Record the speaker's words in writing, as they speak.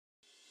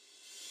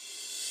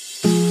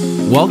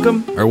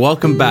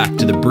Welcome back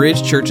to the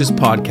Bridge Church's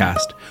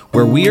podcast,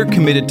 where we are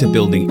committed to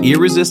building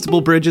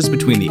irresistible bridges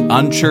between the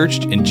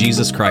unchurched and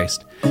Jesus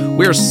Christ.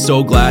 We are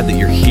so glad that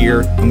you're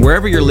here, and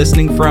wherever you're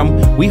listening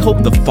from, we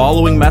hope the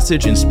following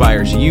message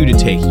inspires you to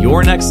take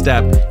your next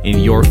step in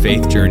your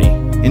faith journey.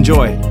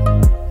 Enjoy.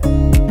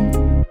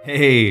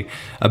 Hey,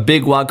 a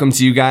big welcome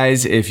to you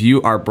guys. If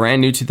you are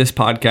brand new to this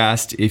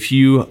podcast, if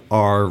you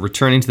are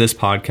returning to this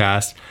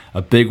podcast,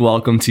 a big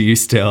welcome to you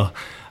still.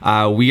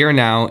 We are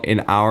now in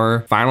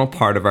our final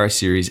part of our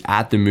series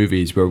at the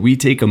movies, where we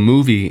take a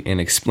movie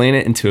and explain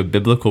it into a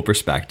biblical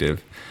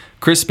perspective.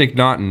 Chris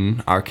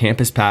McNaughton, our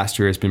campus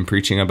pastor, has been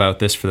preaching about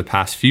this for the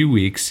past few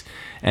weeks,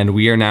 and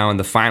we are now in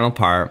the final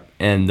part.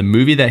 And the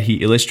movie that he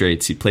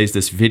illustrates, he plays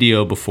this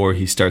video before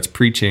he starts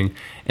preaching,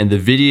 and the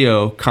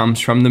video comes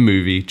from the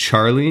movie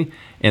Charlie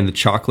and the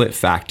Chocolate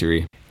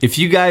Factory. If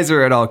you guys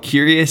are at all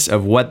curious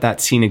of what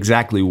that scene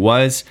exactly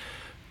was,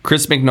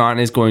 Chris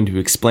McNaughton is going to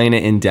explain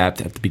it in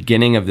depth at the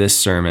beginning of this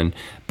sermon,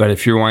 but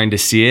if you're wanting to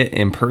see it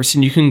in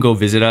person, you can go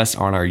visit us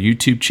on our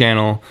YouTube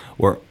channel,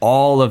 where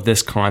all of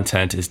this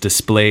content is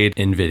displayed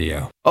in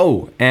video.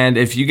 Oh, and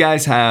if you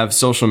guys have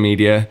social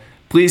media,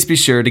 please be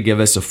sure to give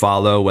us a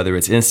follow, whether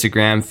it's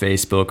Instagram,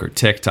 Facebook, or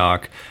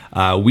TikTok.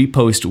 We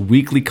post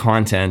weekly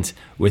content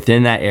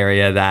within that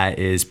area that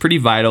is pretty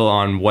vital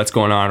on what's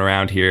going on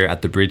around here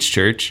at the Bridge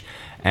Church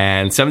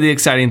and some of the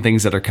exciting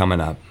things that are coming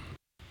up.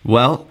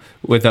 Well,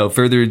 without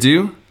further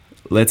ado,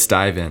 let's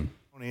dive in.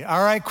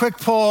 All right, quick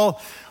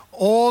poll.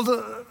 Old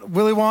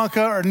Willy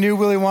Wonka or new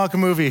Willy Wonka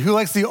movie? Who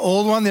likes the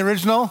old one, the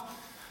original?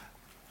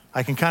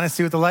 I can kind of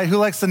see with the light. Who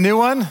likes the new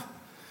one?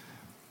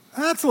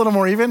 That's a little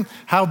more even.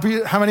 How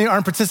many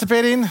aren't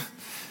participating?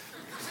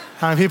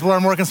 How many people are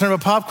more concerned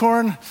about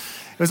popcorn?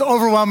 It was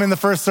overwhelming the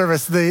first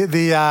service.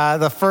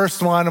 The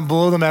first one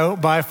blew them out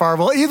by far.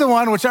 Well, either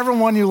one, whichever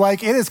one you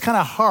like, it is kind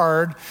of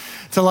hard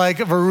to like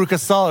Veruca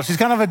Salt. She's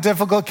kind of a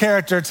difficult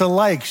character to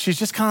like. She's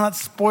just kind of that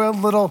spoiled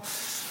little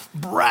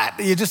brat.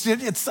 You just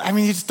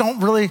don't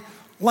really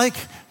like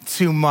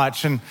too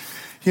much. And,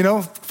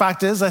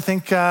 fact is, I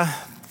think,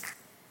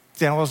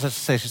 let's just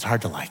say she's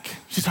hard to like.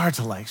 But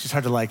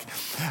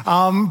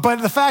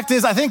the fact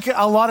is, I think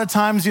a lot of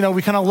times,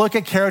 we kind of look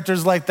at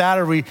characters like that,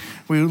 or we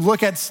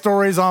look at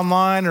stories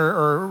online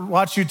or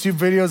watch YouTube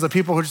videos of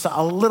people who are just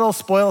a little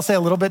spoiled, say a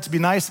little bit to be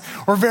nice,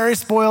 or very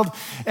spoiled,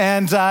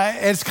 and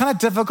it's kind of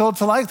difficult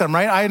to like them,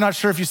 right? I'm not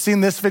sure if you've seen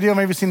this video,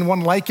 maybe you've seen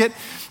one like it,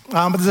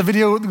 but there's a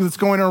video that's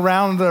going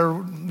around,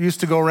 or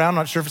used to go around,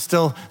 not sure if it's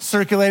still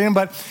circulating,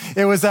 but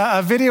it was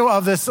a video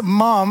of this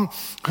mom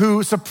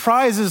who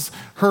surprises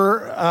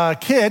her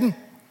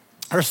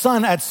her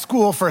son at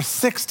school for his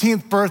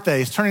 16th birthday.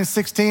 He's turning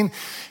 16.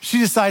 She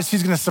decides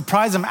she's going to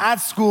surprise him at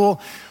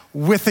school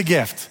with a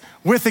gift.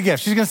 She's going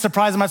to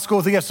surprise him at school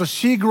with a gift. So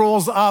she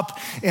grows up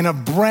in a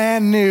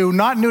brand new,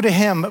 not new to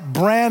him,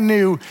 brand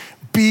new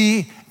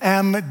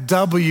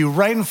BMW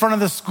right in front of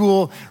the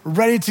school,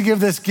 ready to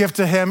give this gift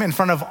to him in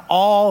front of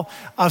all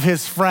of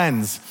his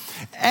friends.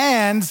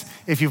 And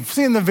if you've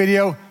seen the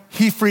video,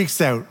 he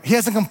freaks out. He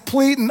has a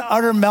complete and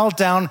utter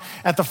meltdown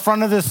at the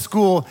front of this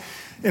school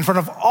in front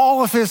of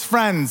all of his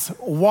friends.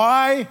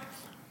 Why?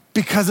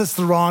 Because it's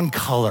the wrong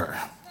color.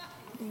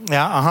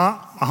 Yeah,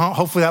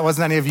 Hopefully that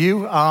wasn't any of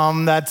you.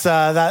 That's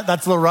a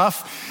little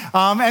rough.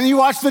 And you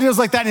watch videos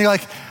like that and you're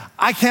like,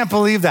 I can't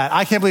believe that.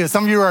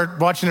 Some of you are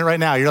watching it right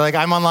now. You're like,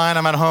 I'm online,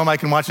 I'm at home, I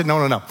can watch it.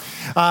 No.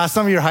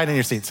 Some of you are hiding in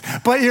your seats.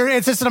 But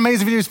it's just an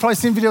amazing video. You've probably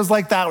seen videos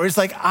like that where it's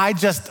like,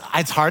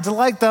 it's hard to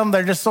like them.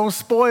 They're just so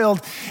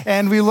spoiled.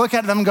 And we look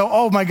at them and go,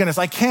 oh my goodness,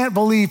 I can't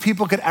believe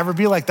people could ever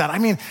be like that. I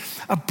mean,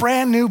 a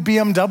brand new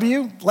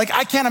BMW,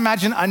 I can't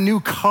imagine a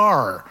new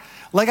car.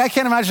 I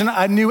can't imagine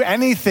a new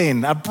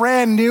anything, a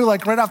brand new,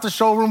 right off the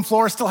showroom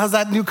floor, still has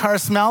that new car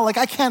smell.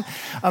 I can't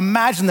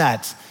imagine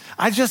that.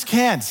 I just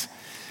can't.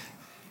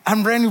 A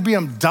brand new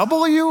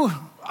BMW?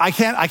 I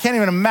can't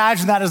even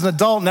imagine that as an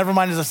adult, never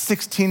mind as a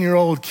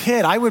 16-year-old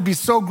kid. I would be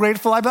so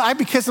grateful. I'd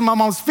be kissing my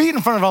mom's feet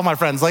in front of all my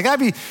friends. I'd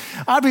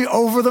be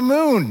over the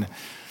moon.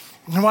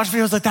 And watch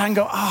videos like that and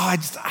go,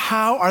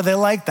 how are they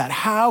like that?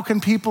 How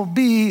can people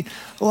be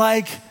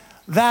like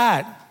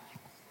that?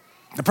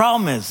 The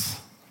problem is,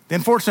 the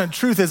unfortunate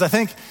truth is, I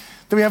think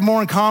that we have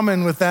more in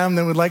common with them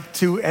than we'd like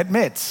to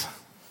admit.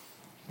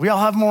 We all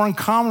have more in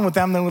common with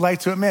them than we'd like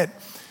to admit.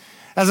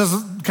 As I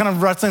was kind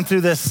of wrestling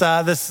through this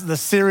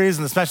series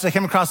and this message, I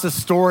came across this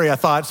story, I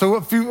thought. So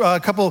a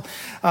couple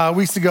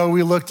weeks ago,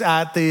 we looked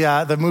at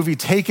the movie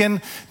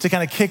Taken to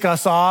kind of kick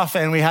us off,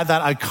 and we had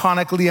that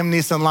iconic Liam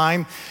Neeson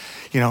line,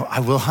 I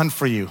will hunt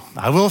for you,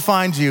 I will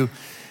find you,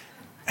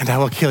 and I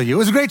will kill you. It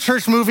was a great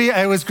church movie.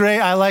 It was great.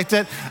 I liked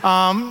it.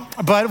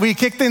 But we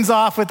kicked things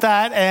off with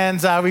that,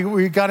 and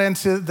we got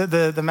into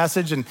the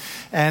message.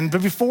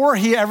 But before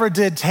he ever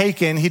did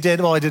Taken, he did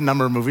a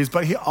number of movies,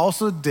 but he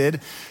also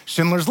did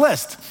Schindler's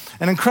List.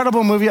 An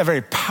incredible movie, a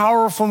very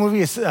powerful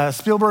movie, a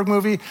Spielberg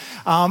movie.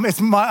 It's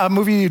a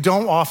movie you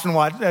don't often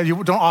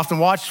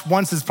watch.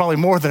 Once is probably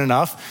more than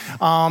enough.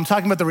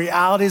 Talking about the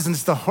realities and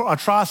the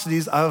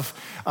atrocities of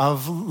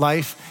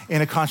life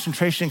in a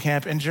concentration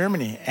camp in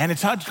Germany. And it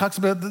talks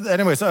about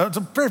anyways, it's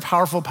a very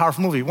powerful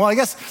movie. Well, I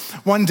guess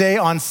one day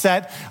on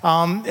set,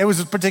 it was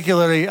a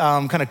particularly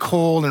kind of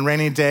cold and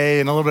rainy day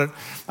and a little bit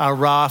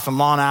rough and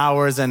long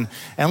hours. And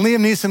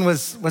Liam Neeson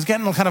was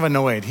getting kind of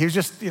annoyed. He was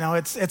just,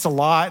 it's a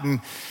lot and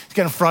he's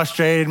getting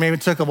frustrated. Maybe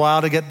it took a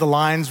while to get the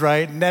lines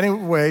right. And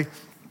anyway,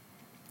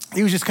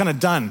 he was just kind of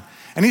done.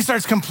 And he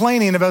starts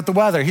complaining about the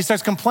weather. He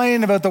starts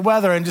complaining about the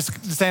weather and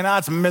just saying,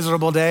 it's a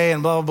miserable day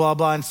and blah, blah,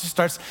 blah, and just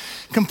starts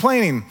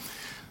complaining.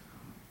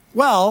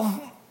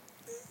 Well,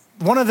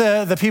 one of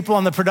the people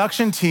on the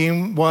production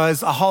team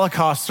was a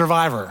Holocaust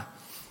survivor.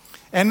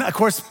 And of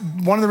course,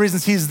 one of the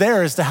reasons he's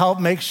there is to help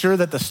make sure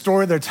that the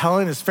story they're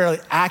telling is fairly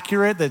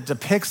accurate, that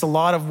depicts a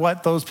lot of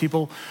what those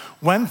people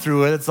went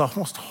through. It's the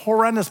most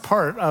horrendous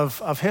part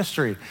of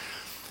history.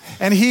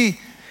 And he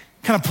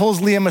kind of pulls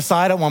Liam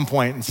aside at one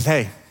point and says,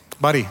 hey,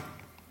 buddy,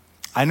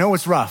 I know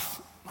it's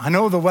rough. I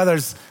know the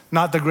weather's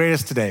not the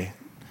greatest today.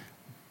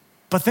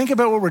 But think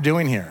about what we're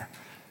doing here.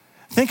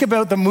 Think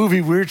about the movie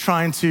we're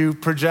trying to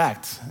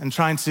project and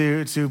trying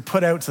to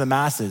put out to the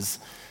masses.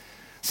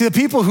 See, the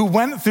people who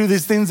went through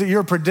these things that you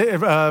were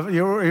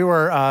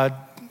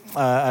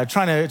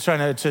trying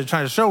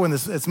to show in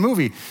this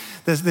movie,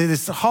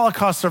 this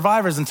Holocaust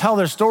survivors, and tell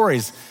their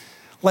stories.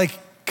 Like,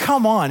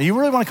 come on, you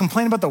really want to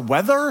complain about the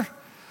weather?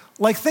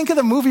 Like, think of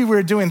the movie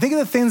we're doing. Think of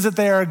the things that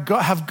they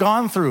have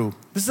gone through.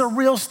 This is a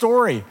real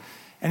story.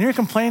 And you're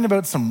complaining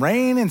about some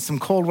rain and some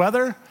cold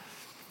weather?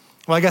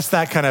 Well, I guess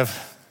that kind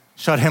of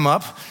shut him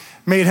up,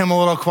 made him a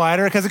little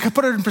quieter, because it could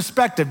put it in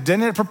perspective,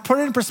 didn't it? Put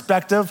it in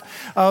perspective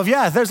of,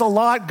 there's a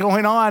lot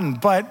going on,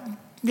 but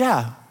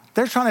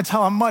they're trying to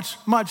tell a much,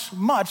 much,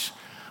 much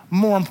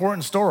more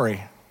important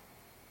story.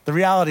 The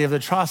reality of the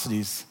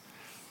atrocities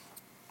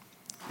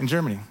in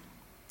Germany.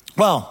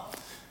 Well,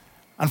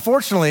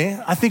 unfortunately,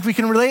 I think we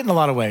can relate in a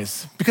lot of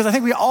ways, because I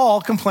think we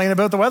all complain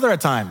about the weather at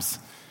times.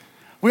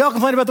 We all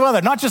complain about the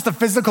weather, not just the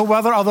physical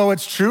weather, although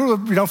it's true.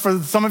 For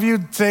some of you,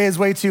 today is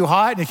way too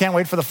hot and you can't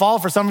wait for the fall.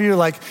 For some of you,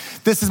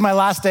 this is my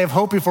last day of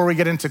hope before we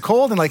get into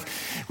cold. And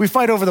we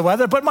fight over the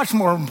weather, but much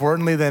more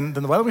importantly than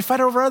the weather, we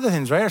fight over other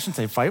things, right? I shouldn't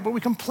say fight, but we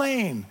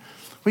complain.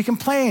 We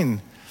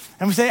complain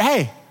and we say,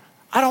 hey,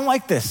 I don't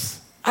like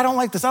this. I don't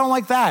like this. I don't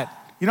like that.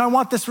 I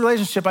want this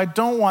relationship. I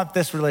don't want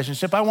this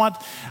relationship. I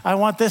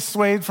want this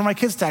way for my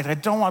kids to act. I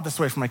don't want this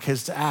way for my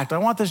kids to act. I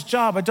want this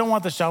job. I don't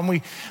want this job.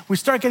 And we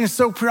start getting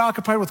so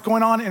preoccupied with what's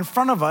going on in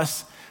front of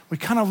us, we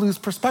kind of lose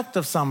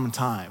perspective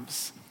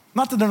sometimes.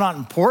 Not that they're not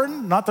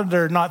important, not that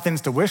they're not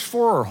things to wish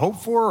for or hope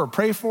for or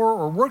pray for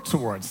or work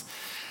towards.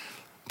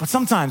 But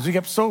sometimes we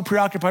get so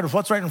preoccupied with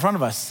what's right in front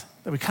of us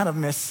that we kind of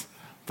miss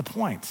the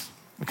point.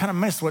 We kind of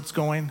miss what's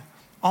going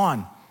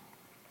on.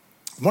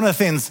 One of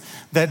the things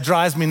that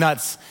drives me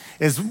nuts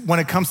is when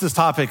it comes to this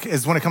topic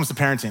is when it comes to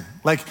parenting.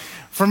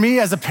 For me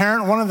as a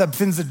parent, one of the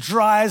things that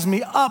drives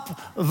me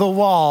up the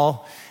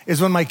wall is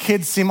when my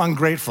kids seem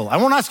ungrateful. I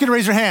won't ask you to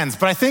raise your hands,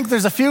 but I think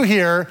there's a few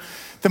here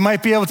that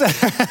might be able to,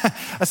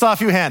 I saw a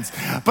few hands,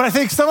 but I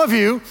think some of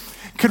you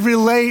could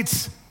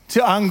relate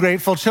to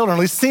ungrateful children,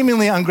 at least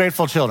seemingly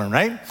ungrateful children,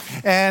 right?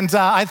 And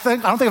I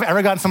don't think I've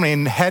ever gotten so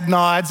many head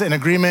nods in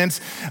agreement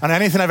on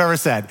anything I've ever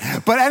said.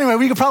 But anyway,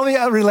 we could probably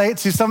relate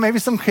to maybe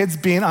some kids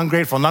being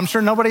ungrateful. And I'm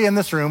sure nobody in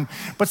this room,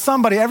 but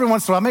somebody every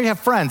once in a while, maybe have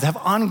friends have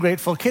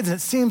ungrateful kids, and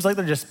it seems like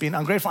they're just being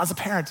ungrateful. As a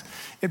parent,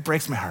 it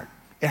breaks my heart.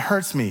 It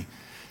hurts me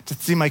to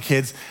see my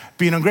kids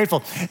being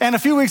ungrateful. And a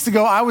few weeks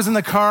ago, I was in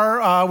the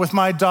car with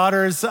my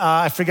daughters.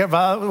 I forget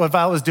what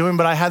Val was doing,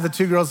 but I had the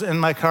two girls in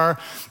my car,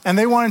 and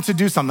they wanted to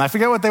do something. I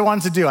forget what they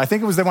wanted to do. I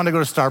think it was they wanted to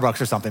go to Starbucks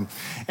or something.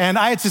 And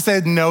I had to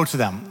say no to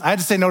them.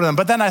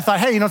 But then I thought,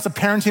 hey, it's a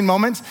parenting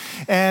moment,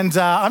 and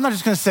I'm not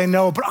just going to say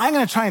no, but I'm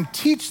going to try and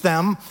teach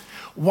them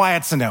why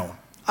it's a no.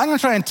 I'm going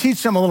to try and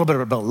teach them a little bit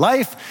about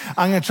life.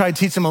 I'm going to try and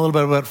teach them a little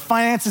bit about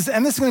finances.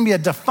 And this is going to be a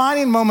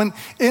defining moment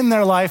in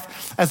their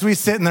life as we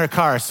sit in their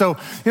car. So,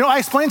 I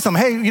explained to them,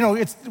 hey,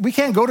 we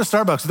can't go to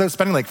Starbucks without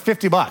spending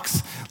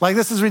 $50.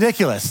 This is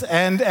ridiculous.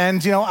 And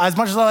as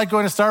much as I like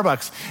going to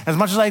Starbucks, as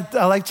much as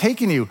I like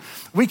taking you,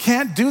 we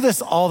can't do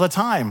this all the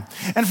time.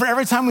 And for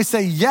every time we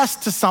say yes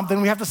to something,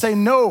 we have to say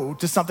no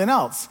to something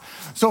else.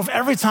 So if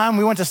every time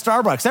we went to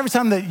Starbucks, every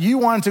time that you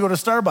wanted to go to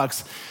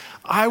Starbucks,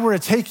 I were to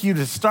take you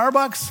to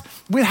Starbucks,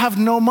 we'd have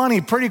no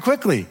money pretty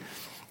quickly.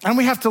 And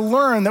we have to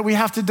learn that we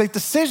have to make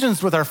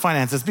decisions with our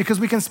finances,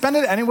 because we can spend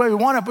it any way we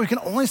want it, but we can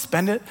only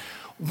spend it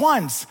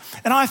once.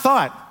 And I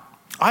thought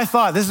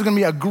this is going to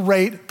be a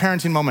great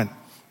parenting moment.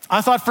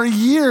 I thought for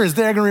years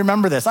they're going to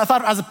remember this. I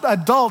thought as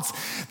adults,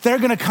 they're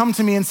going to come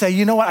to me and say,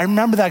 you know what, I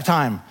remember that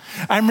time.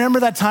 I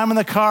remember that time in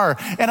the car.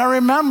 And I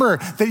remember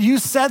that you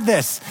said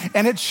this,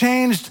 and it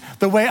changed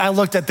the way I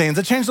looked at things.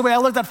 It changed the way I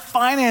looked at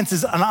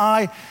finances, and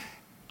I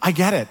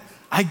get it.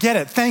 I get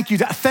it. Thank you.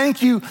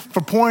 Thank you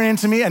for pouring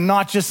into me and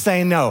not just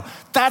saying no.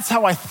 That's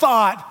how I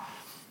thought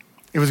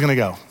it was going to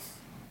go.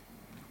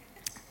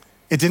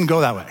 It didn't go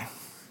that way.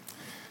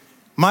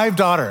 My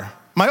daughter,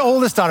 my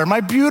oldest daughter,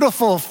 my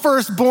beautiful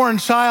firstborn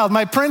child,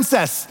 my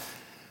princess,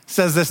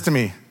 says this to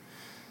me: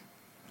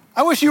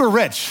 I wish you were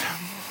rich.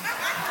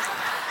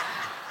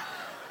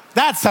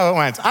 That's how it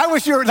went.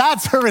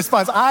 That's her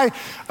response. I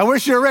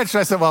wish you were rich. And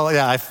I said, well,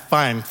 yeah,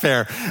 fine,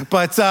 fair.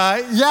 But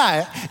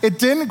it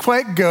didn't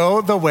quite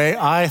go the way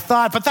I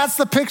thought. But that's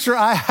the picture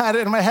I had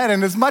in my head.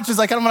 And as much as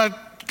I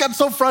got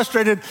so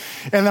frustrated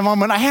in the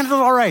moment, I handled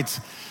it all right.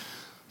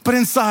 But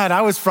inside,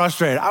 I was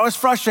frustrated. I was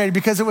frustrated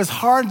because it was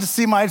hard to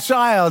see my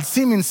child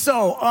seeming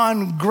so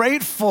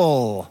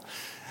ungrateful.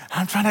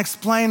 I'm trying to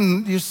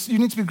explain, you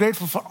need to be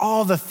grateful for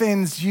all the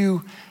things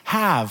you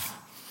have.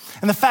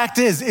 And the fact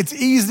is, it's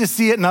easy to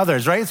see it in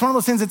others, right? It's one of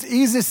those things that's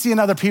easy to see in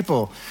other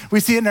people. We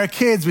see it in our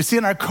kids. We see it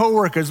in our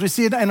coworkers. We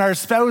see it in our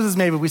spouses,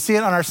 maybe. We see it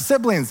in our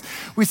siblings.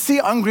 We see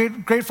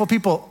ungrateful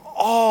people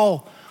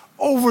all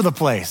over the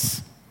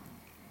place.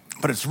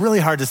 But it's really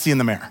hard to see in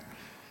the mirror.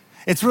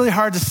 It's really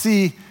hard to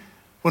see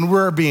when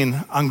we're being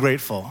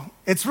ungrateful.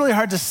 It's really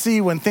hard to see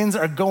when things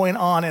are going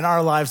on in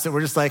our lives that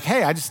we're just like,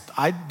 hey,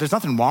 there's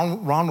nothing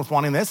wrong with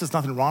wanting this. There's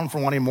nothing wrong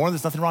for wanting more.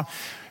 There's nothing wrong.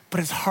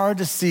 But it's hard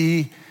to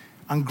see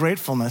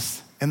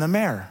ungratefulness in the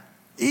mirror.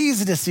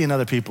 Easy to see in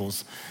other people,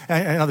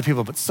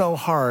 but so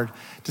hard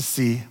to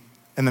see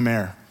in the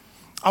mirror.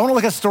 I want to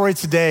look at a story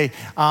today,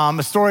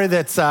 a story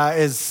that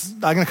I'm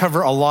going to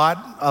cover a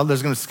lot.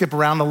 There's going to skip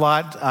around a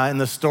lot in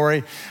the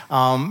story.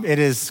 It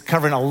is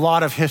covering a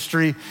lot of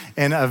history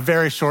in a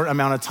very short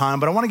amount of time,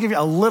 but I want to give you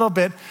a little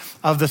bit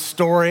of the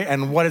story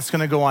and what it's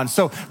going to go on.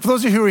 So for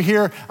those of you who were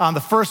here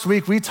the first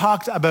week, we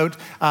talked about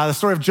the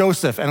story of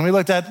Joseph, and we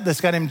looked at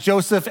this guy named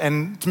Joseph,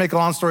 and to make a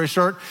long story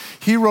short,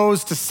 he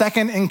rose to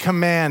second in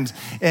command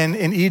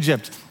in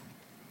Egypt.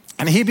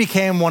 And he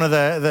became one of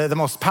the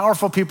most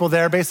powerful people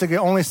there, basically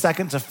only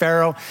second to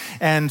Pharaoh.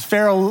 And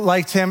Pharaoh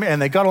liked him,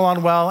 and they got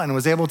along well and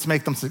was able to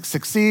make them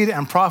succeed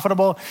and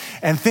profitable.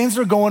 And things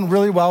were going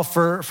really well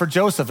for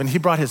Joseph. And he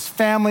brought his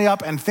family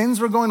up, and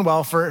things were going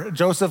well for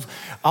Joseph.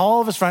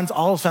 All of his friends,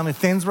 all of his family,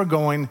 things were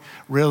going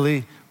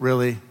really,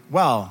 really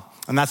well.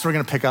 And that's where we're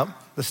going to pick up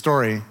the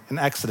story in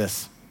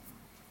Exodus.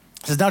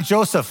 It says, now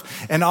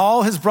Joseph and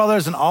all his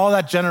brothers and all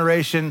that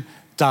generation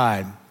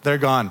died. They're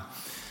gone.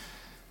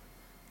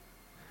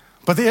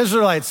 But the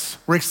Israelites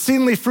were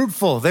exceedingly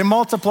fruitful. They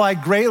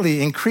multiplied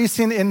greatly,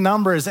 increasing in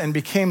numbers, and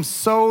became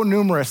so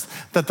numerous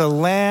that the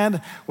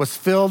land was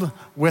filled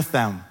with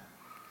them.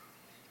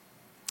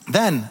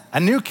 Then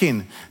a new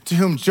king, to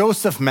whom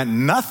Joseph meant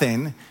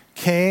nothing,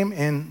 came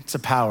into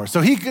power. So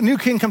a new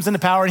king comes into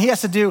power, and he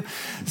has to do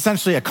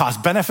essentially a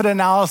cost-benefit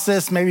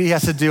analysis. Maybe he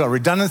has to do a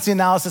redundancy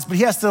analysis, but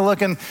he has to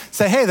look and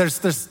say, hey,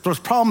 there's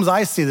problems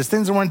I see. There's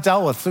things that weren't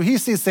dealt with. So he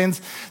sees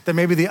things that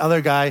maybe the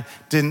other guy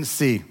didn't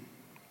see.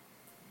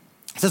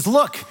 He says,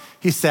 look,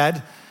 he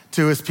said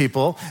to his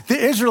people, the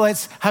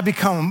Israelites have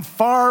become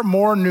far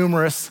more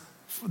numerous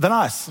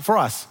than for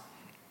us.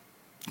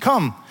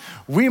 Come,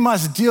 we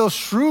must deal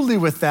shrewdly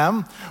with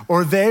them,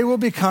 or they will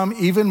become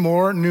even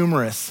more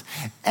numerous.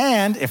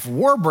 And if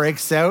war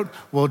breaks out,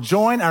 we'll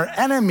join our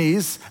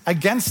enemies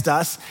against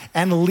us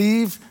and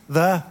leave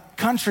the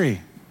country.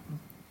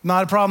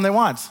 Not a problem they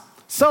want.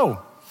 So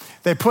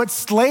they put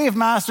slave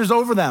masters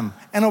over them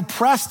and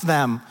oppressed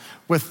them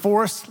with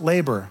forced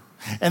labor.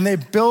 And they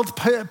built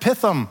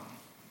Pithom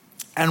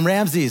and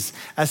Ramses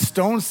as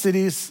stone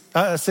cities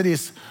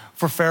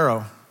for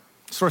Pharaoh,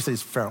 store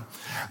cities for Pharaoh.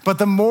 But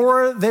the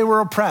more they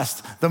were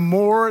oppressed, the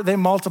more they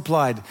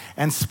multiplied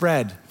and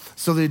spread.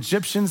 So the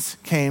Egyptians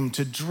came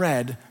to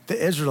dread the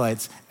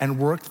Israelites and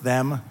worked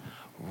them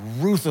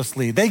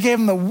ruthlessly. They gave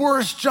them the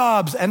worst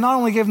jobs, and not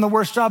only gave them the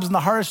worst jobs and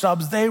the hardest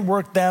jobs, they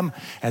worked them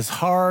as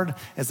hard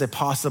as they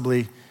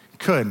possibly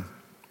could.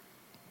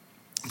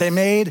 They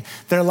made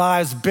their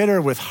lives bitter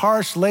with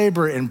harsh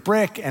labor in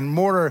brick and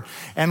mortar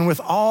and with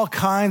all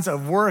kinds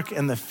of work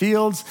in the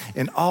fields.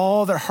 In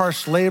all their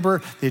harsh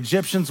labor, the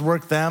Egyptians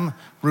worked them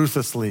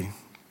ruthlessly.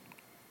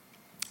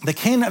 The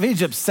king of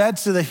Egypt said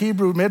to the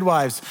Hebrew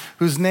midwives,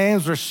 whose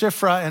names were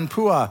Shiphrah and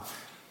Puah,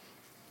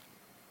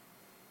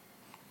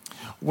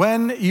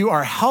 when you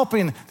are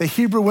helping the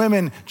Hebrew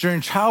women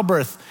during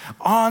childbirth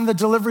on the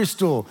delivery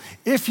stool,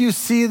 if you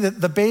see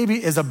that the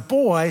baby is a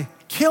boy,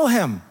 kill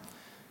him.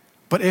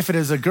 But if it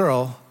is a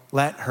girl,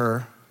 let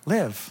her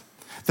live.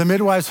 The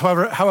midwives,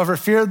 however,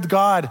 feared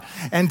God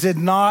and did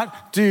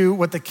not do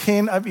what the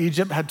king of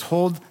Egypt had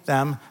told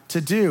them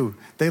to do.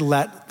 They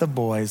let the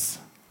boys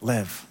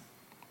live.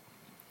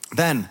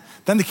 Then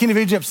the king of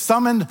Egypt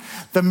summoned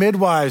the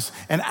midwives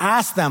and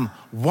asked them,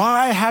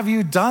 why have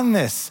you done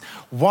this?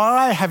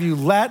 Why have you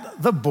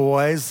let the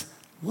boys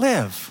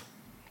live?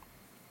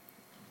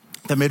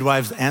 The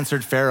midwives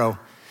answered Pharaoh,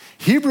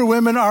 Hebrew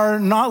women are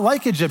not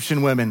like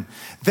Egyptian women.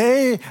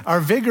 They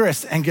are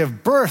vigorous and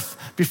give birth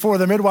before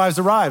the midwives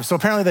arrive. So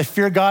apparently they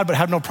fear God but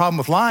have no problem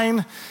with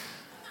lying.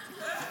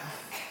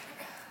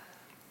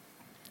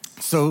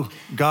 So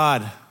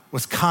God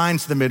was kind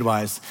to the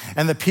midwives,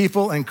 and the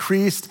people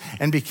increased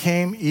and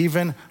became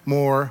even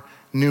more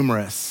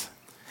numerous.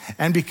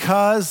 And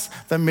because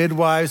the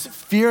midwives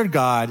feared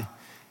God,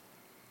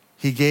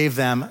 he gave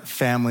them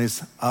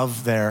families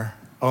of their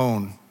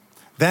own.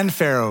 Then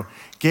Pharaoh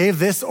gave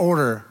this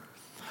order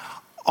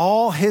to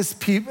all his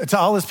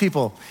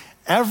people,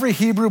 every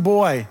Hebrew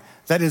boy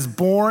that is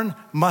born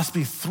must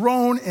be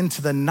thrown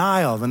into the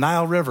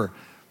Nile River.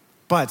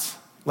 But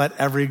let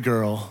every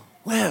girl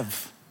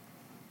live.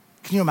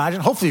 Can you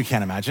imagine? Hopefully you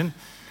can't imagine.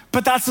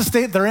 But that's the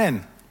state they're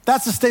in.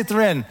 That's the state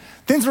they're in.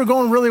 Things were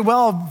going really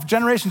well,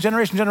 generation.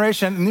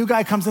 A new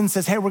guy comes in and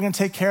says, hey, we're going to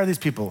take care of these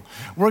people.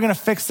 We're going to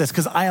fix this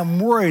because I am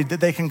worried that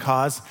they can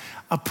cause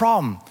a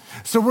problem.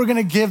 So we're going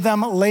to give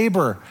them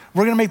labor.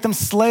 We're going to make them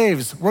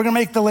slaves. We're going to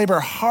make the labor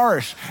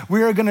harsh.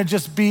 We are going to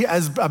just be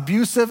as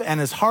abusive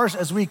and as harsh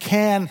as we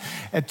can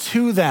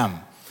to them.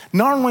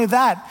 Not only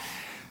that,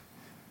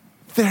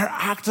 they're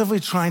actively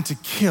trying to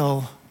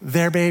kill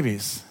their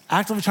babies,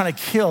 actively trying to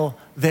kill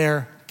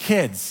their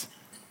kids.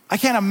 I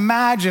can't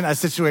imagine a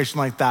situation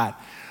like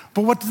that.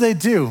 But what do they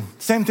do?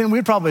 Same thing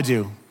we'd probably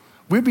do.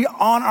 We'd be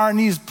on our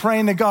knees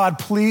praying to God,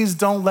 please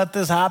don't let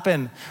this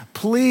happen.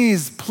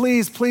 Please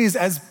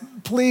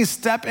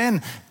step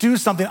in, do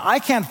something. I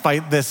can't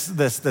fight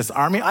this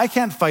army. I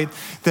can't fight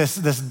this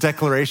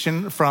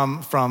declaration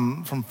from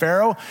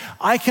Pharaoh.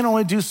 I can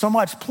only do so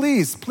much.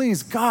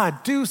 Please,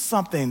 God, do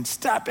something.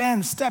 Step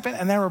in.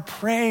 And they were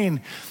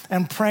praying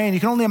and praying. You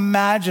can only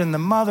imagine the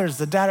mothers,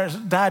 the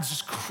dads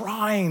just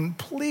crying,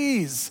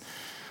 please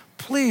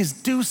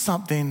do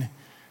something.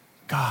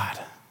 God,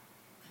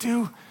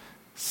 do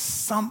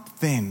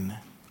something.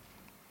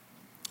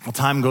 Well,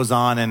 time goes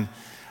on, and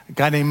a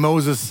guy named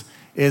Moses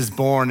is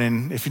born.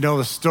 And if you know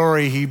the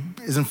story, he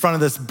is in front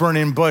of this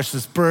burning bush.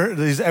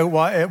 He's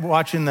out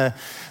watching the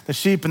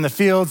sheep in the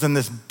fields, and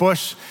this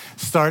bush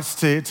starts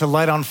to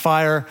light on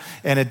fire,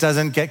 and it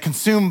doesn't get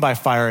consumed by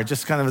fire. It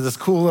just kind of is this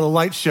cool little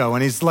light show.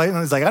 And he's like,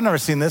 I've never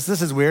seen this.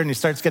 This is weird. And he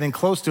starts getting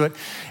close to it,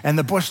 and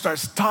the bush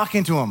starts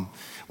talking to him,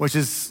 which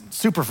is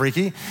super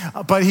freaky.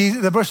 But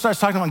the bush starts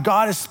talking to him, and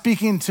God is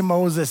speaking to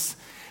Moses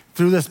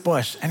through this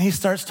bush, and he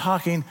starts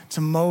talking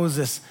to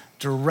Moses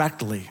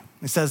directly.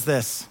 He says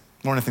this,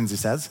 one of the things he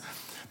says.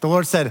 The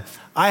Lord said,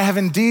 I have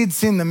indeed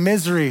seen the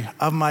misery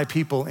of my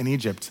people in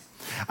Egypt.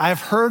 I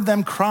have heard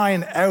them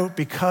crying out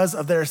because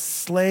of their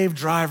slave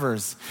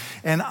drivers,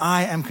 and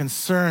I am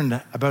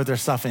concerned about their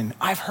suffering.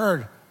 I've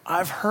heard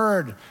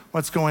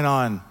what's going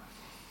on.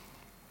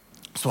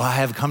 So I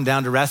have come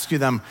down to rescue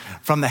them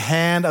from the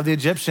hand of the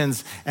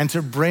Egyptians and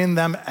to bring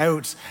them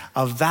out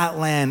of that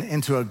land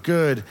into a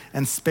good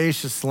and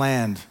spacious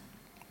land,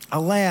 a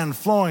land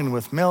flowing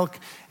with milk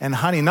and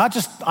honey. I'm not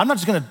just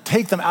going to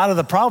take them out of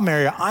the problem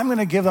area. I'm going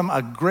to give them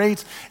a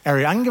great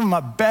area. I'm going to give them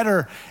a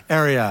better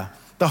area,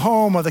 the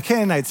home of the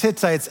Canaanites,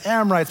 Hittites,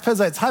 Amorites,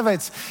 Perizzites,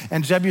 Hivites,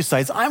 and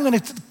Jebusites. I'm going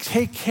to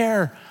take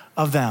care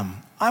of them.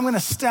 I'm going to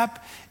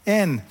step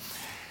in.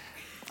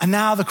 And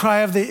now the cry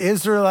of the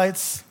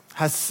Israelites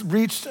has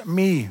reached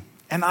me,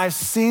 and I've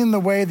seen the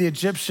way the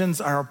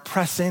Egyptians are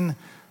oppressing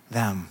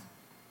them.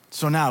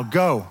 So now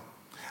go.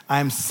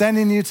 I'm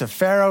sending you to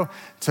Pharaoh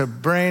to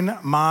bring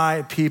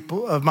my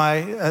people,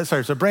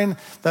 the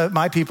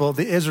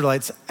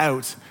Israelites,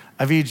 out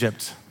of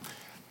Egypt.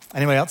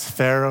 Anybody else?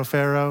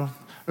 Pharaoh.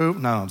 Ooh,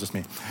 no, just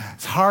me.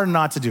 It's hard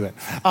not to do it.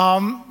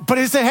 But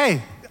he said,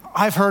 hey,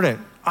 I've heard it.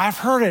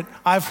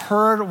 I've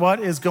heard what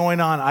is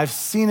going on. I've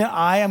seen it.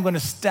 I am going to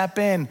step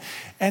in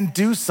and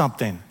do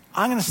something.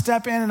 I'm going to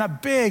step in a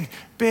big,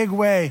 big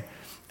way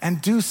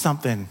and do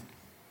something.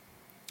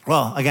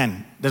 Well,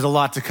 again, there's a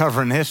lot to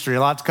cover in history,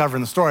 a lot to cover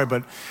in the story,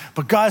 but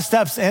God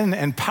steps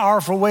in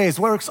powerful ways,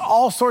 works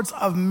all sorts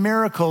of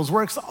miracles,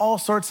 works all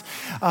sorts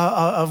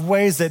of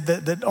ways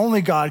that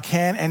only God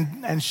can,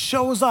 and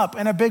shows up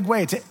in a big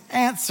way to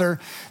answer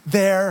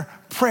their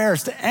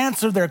prayers, to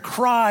answer their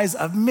cries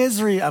of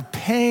misery, of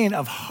pain,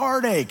 of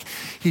heartache.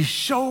 He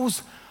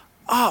shows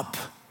up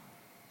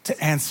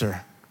to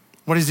answer.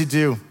 What does he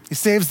do? He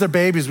saves their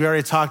babies. We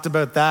already talked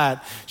about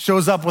that.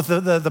 Shows up with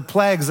the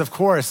plagues, of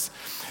course.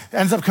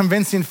 Ends up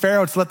convincing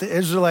Pharaoh to let the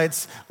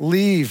Israelites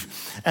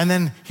leave. And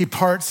then he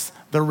parts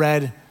the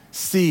Red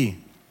Sea.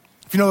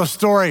 If you know the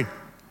story,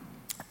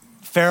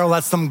 Pharaoh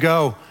lets them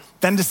go,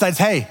 then decides,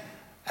 hey,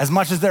 as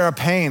much as they're a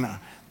pain,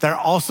 they're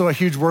also a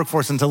huge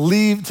workforce, and to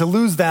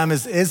lose them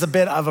is a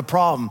bit of a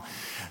problem.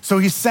 So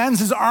he sends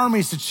his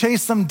armies to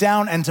chase them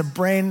down and to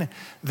bring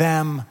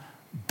them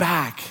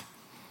back.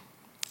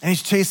 And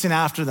he's chasing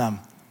after them.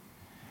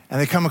 And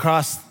they come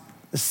across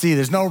the sea.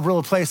 There's no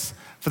real place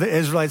for the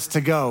Israelites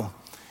to go.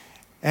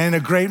 And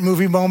in a great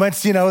movie moment,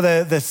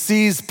 the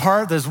seas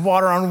part, there's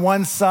water on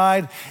one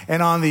side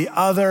and on the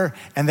other,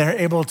 and they're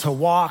able to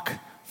walk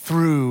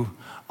through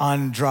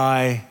on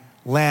dry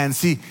land.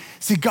 See,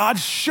 God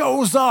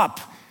shows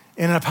up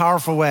in a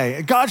powerful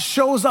way. God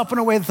shows up in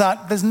a way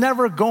that's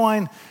never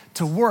going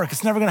to work.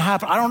 It's never going to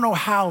happen. I don't know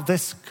how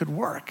this could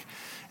work.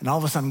 And all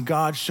of a sudden,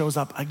 God shows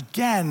up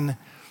again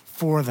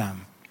for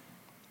them.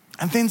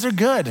 And things are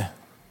good,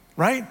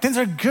 right? Things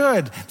are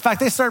good. In fact,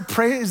 they start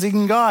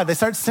praising God. They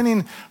start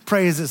singing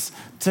praises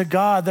to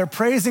God. They're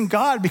praising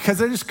God because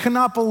they just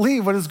cannot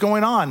believe what is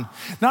going on.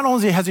 Not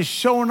only has he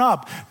shown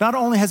up, not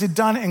only has he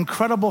done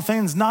incredible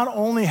things, not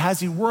only has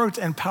he worked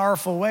in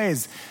powerful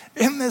ways.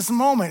 In this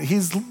moment,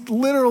 he's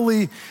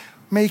literally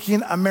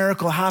making a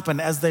miracle happen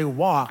as they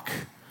walk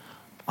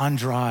on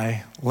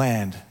dry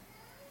land.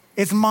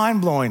 It's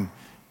mind-blowing.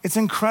 It's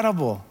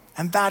incredible.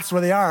 And that's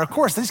where they are. Of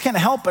course, they just can't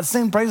help but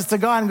sing praises to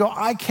God and go,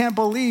 I can't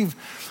believe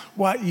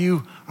what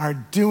you are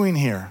doing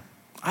here.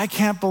 I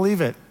can't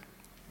believe it.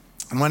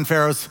 And when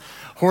Pharaoh's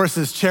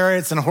horses,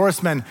 chariots, and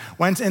horsemen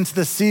went into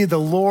the sea, the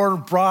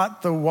Lord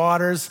brought the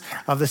waters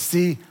of the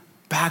sea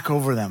back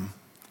over them.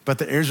 But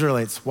the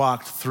Israelites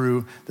walked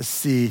through the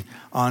sea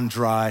on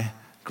dry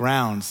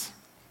grounds.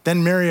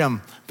 Then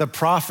Miriam, the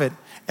prophet,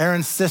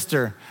 Aaron's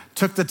sister,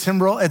 took the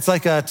timbrel, it's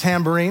like a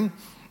tambourine,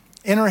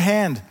 in her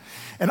hand.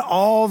 And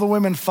all the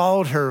women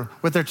followed her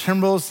with their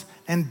timbrels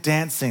and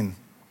dancing.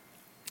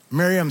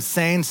 Miriam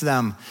saying to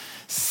them,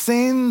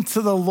 sing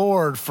to the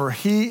Lord, for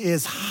he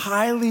is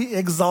highly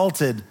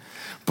exalted.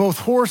 Both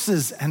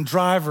horses and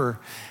driver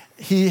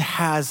he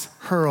has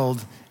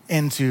hurled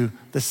into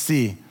the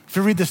sea. If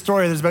you read the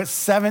story, there's about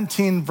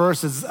 17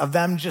 verses of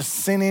them just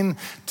singing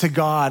to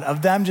God,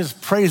 of them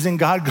just praising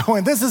God,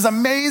 going, this is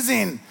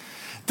amazing.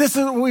 This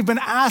is what we've been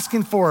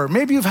asking for.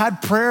 Maybe you've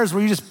had prayers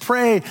where you just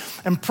pray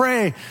and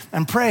pray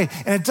and pray,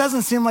 and it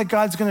doesn't seem like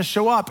God's gonna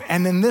show up.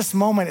 And in this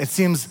moment, it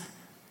seems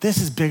this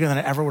is bigger than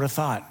I ever would have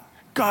thought.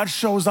 God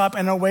shows up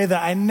in a way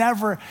that I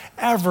never,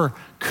 ever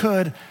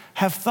could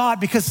have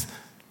thought, because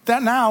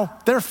that now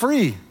they're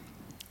free.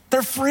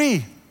 They're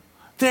free.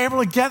 They're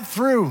able to get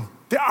through.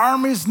 The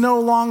army's no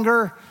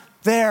longer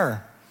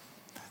there.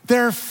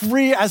 They're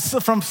free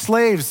from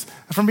slaves,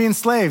 from being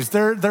slaves.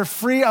 They're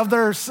free of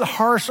their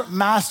harsh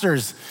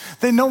masters.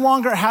 They no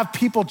longer have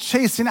people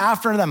chasing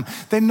after them.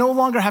 They no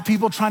longer have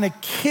people trying to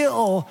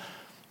kill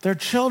their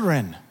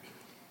children.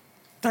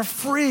 They're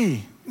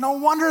free. No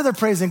wonder they're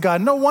praising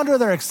God. No wonder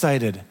they're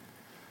excited.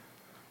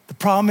 The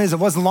problem is it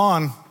wasn't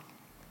long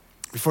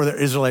before the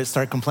Israelites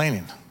start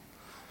complaining.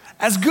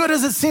 As good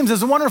as it seems,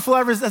 as wonderful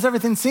as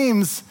everything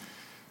seems,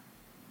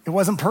 it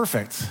wasn't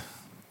perfect.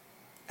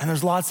 And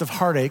there's lots of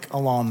heartache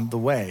along the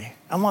way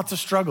and lots of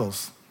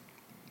struggles.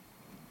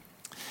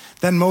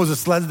 Then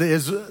Moses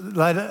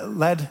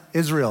led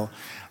Israel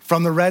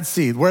from the Red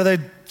Sea, where they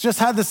just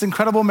had this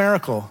incredible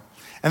miracle.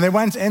 And they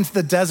went into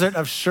the desert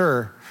of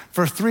Shur.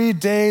 For 3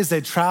 days,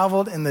 they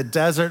traveled in the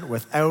desert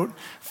without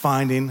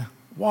finding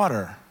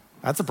water.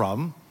 That's a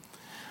problem.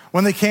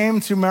 When they came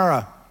to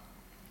Marah,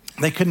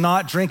 they could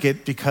not drink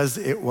it because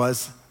it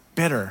was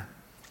bitter.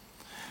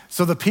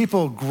 So the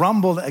people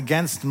grumbled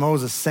against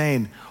Moses,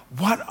 saying,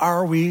 what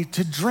are we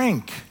to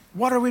drink?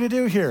 What are we to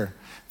do here?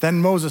 Then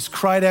Moses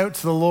cried out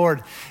to the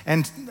Lord,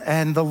 and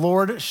the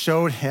Lord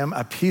showed him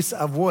a piece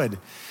of wood.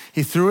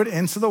 He threw it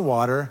into the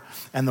water,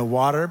 and the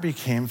water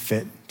became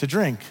fit to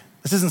drink.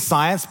 This isn't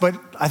science, but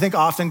I think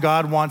often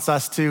God wants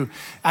us to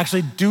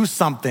actually do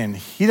something.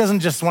 He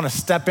doesn't just want to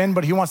step in,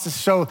 but he wants to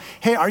show,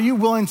 hey, are you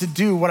willing to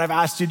do what I've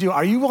asked you to do?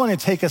 Are you willing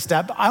to take a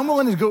step? I'm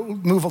willing to go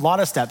move a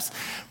lot of steps,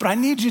 but I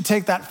need you to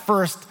take that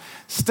first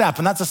step.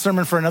 And that's a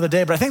sermon for another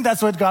day. But I think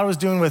that's what God was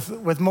doing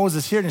with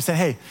Moses here. And he said,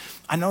 hey,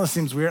 I know this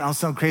seems weird. I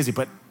sound crazy,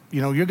 but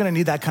you're going to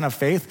need that kind of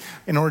faith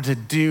in order to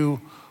do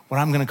what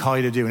I'm going to call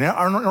you to do. And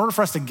in order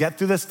for us to get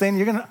through this thing,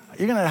 you're going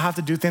to have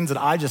to do things that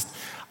I'm just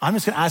going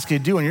to ask you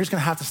to do, and you're just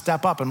going to have to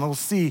step up, and we'll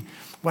see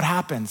what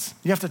happens.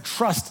 You have to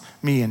trust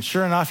me. And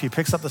sure enough, he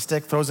picks up the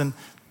stick, throws in.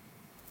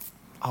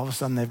 All of a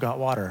sudden, they've got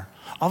water.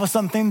 All of a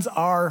sudden, things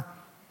are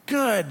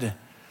good.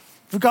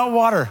 We've got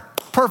water.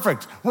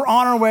 Perfect. We're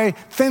on our way.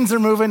 Things are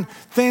moving.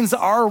 Things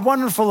are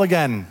wonderful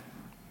again.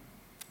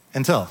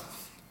 Until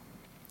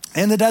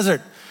in the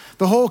desert,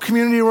 the whole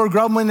community were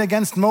grumbling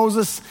against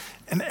Moses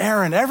and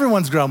Aaron.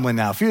 Everyone's grumbling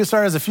now. Few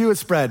stars, a few had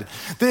spread.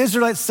 The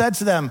Israelites said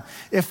to them,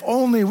 if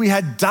only we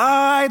had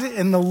died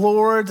in the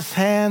Lord's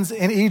hands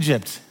in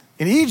Egypt.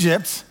 In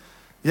Egypt?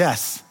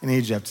 Yes, in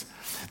Egypt.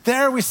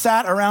 There we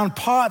sat around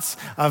pots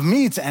of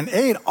meat and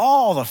ate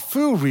all the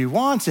food we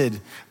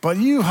wanted. But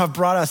you have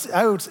brought us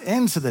out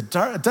into the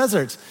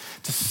desert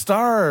to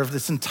starve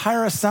this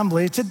entire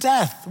assembly to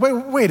death.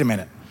 Wait a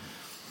minute.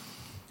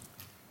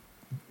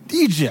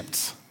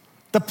 Egypt.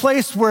 The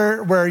place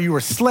where you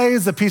were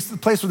slaves, the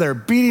place where they were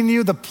beating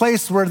you, the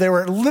place where they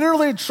were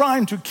literally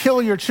trying to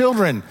kill your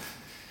children.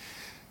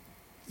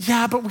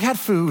 Yeah, but we had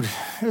food.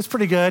 It was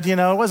pretty good, it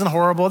wasn't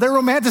horrible. They're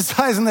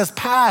romanticizing this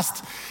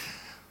past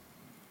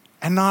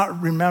and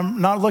not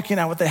looking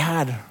at what they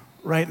had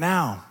right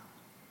now.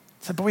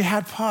 Said, but we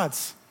had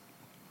pots.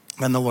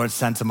 Then the Lord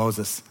said to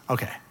Moses,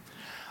 okay,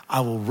 I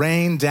will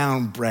rain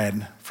down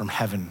bread from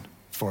heaven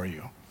for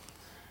you.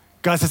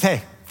 God says,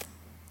 hey,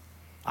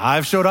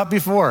 I've showed up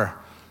before.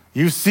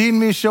 You've seen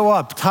me show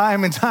up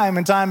time and time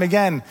and time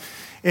again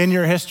in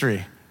your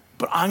history,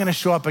 but I'm going to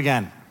show up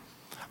again.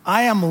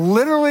 I am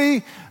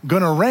literally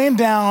going to rain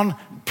down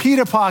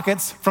pita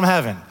pockets from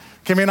heaven.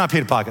 Okay, maybe not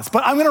pita pockets,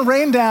 but I'm going to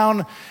rain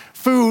down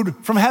food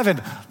from heaven.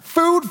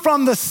 Food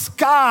from the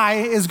sky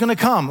is going to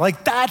come.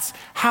 That's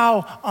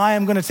how I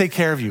am going to take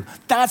care of you.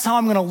 That's how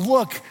I'm going to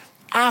look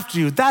after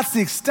you. That's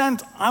the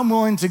extent I'm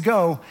willing to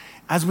go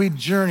as we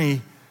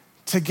journey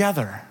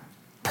together.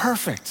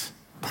 Perfect.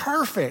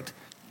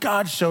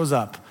 God shows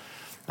up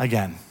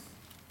again.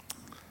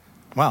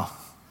 Well,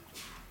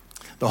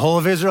 the whole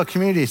of Israel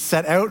community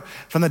set out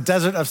from the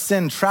desert of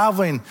sin,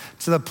 traveling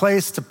to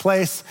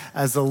place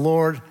as the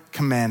Lord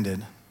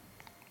commanded.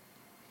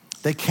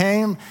 They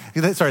camped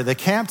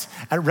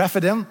at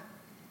Rephidim,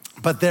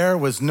 but there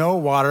was no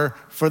water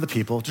for the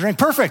people to drink.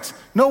 Perfect,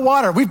 no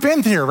water. We've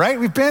been here, right?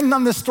 We've been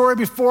on this story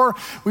before.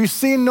 We've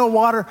seen no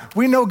water.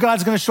 We know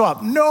God's gonna show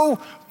up. No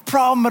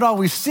problem at all.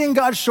 We've seen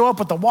God show up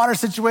with the water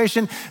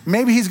situation.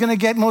 Maybe he's gonna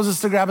get Moses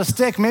to grab a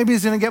stick. Maybe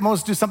he's gonna get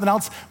Moses to do something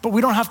else, but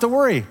we don't have to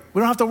worry. We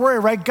don't have to worry,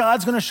 right?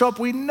 God's gonna show up.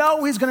 We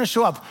know he's gonna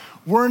show up.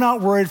 We're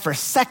not worried for a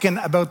second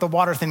about the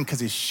water thing because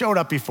he showed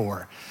up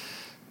before.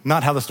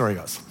 Not how the story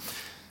goes.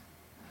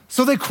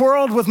 So they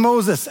quarreled with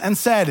Moses and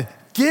said,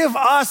 "Give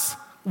us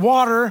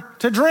water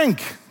to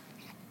drink."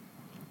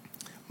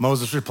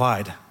 Moses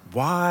replied,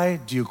 "Why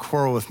do you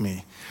quarrel with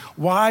me?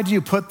 Why do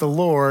you put the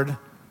Lord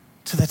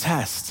to the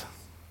test?"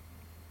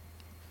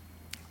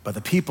 But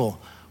the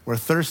people were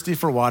thirsty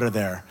for water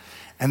there,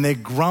 and they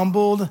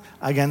grumbled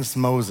against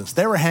Moses.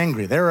 They were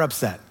hangry, they were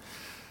upset.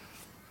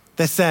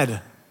 They said,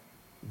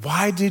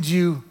 "Why did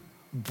you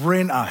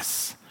bring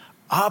us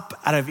up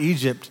out of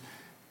Egypt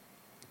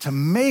to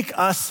make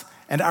us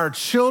and our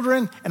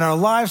children and our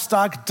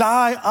livestock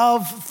die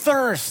of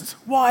thirst?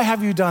 Why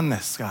have you done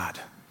this, God?"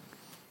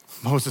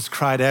 Moses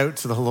cried out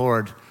to the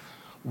Lord,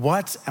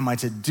 "What am I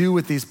to do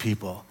with these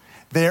people?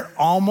 They're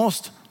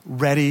almost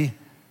ready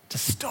to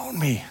stone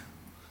me."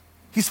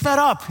 He's fed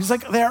up. He's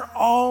like, they're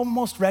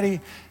almost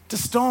ready to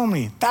stone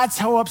me. That's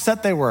how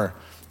upset they were.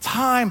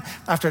 Time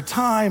after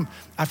time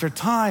after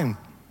time,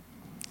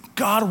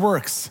 God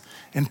works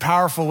in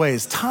powerful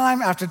ways.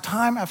 Time after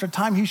time after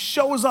time, he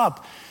shows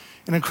up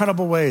in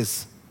incredible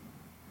ways.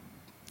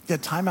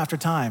 Yet time after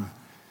time,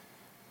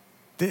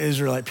 the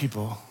Israelite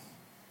people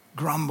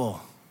grumble,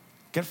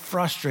 get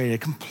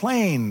frustrated,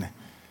 complain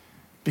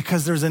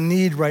because there's a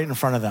need right in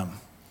front of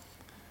them.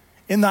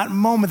 In that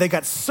moment, they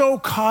got so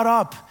caught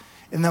up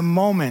in the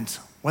moment,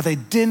 what they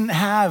didn't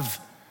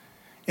have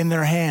in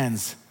their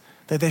hands,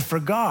 that they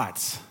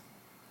forgot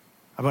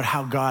about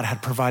how God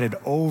had provided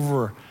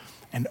over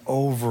and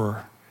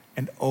over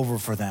and over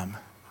for them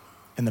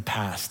in the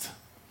past.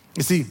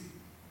 You see,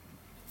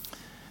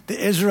 the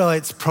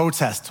Israelites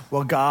protest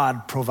while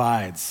God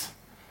provides.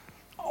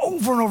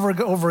 Over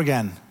and over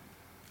again,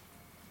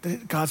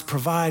 God's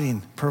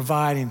providing for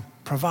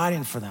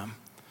them.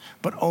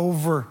 But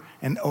over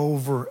and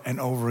over and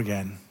over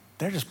again,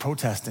 they're just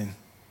protesting.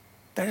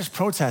 They're just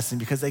protesting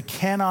because they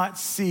cannot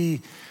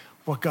see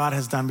what God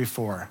has done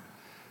before.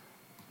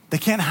 They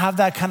can't have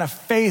that kind of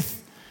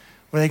faith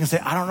where they can say,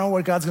 "I don't know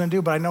what God's gonna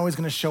do, but I know he's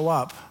gonna show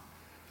up."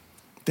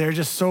 They're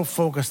just so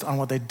focused on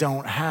what they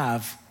don't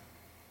have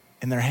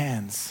in their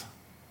hands.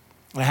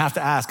 And I have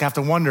to ask, I have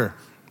to wonder,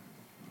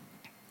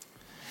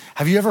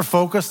 have you ever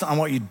focused on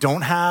what you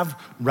don't have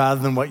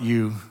rather than what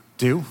you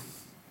do?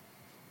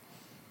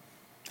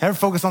 Ever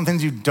focused on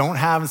things you don't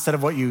have instead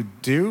of what you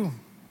do?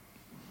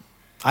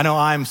 I know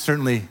I'm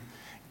certainly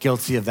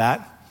guilty of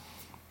that.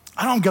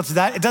 I know I'm guilty of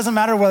that. It doesn't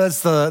matter whether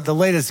it's the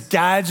latest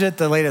gadget,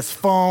 the latest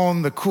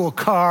phone, the cool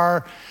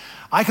car.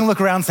 I can look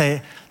around and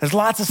say, there's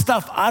lots of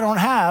stuff I don't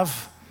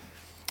have.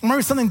 Or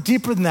maybe something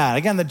deeper than that.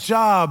 Again, the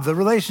job, the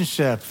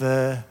relationship,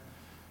 the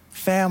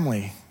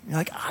family. You're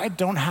like, I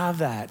don't have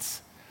that.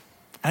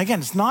 And again,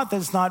 it's not that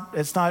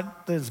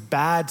it's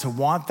bad to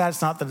want that.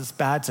 It's not that it's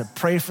bad to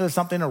pray for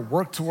something or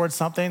work towards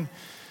something.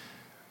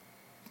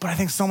 But I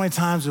think so many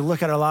times we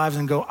look at our lives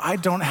and go, I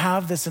don't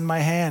have this in my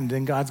hand.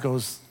 And God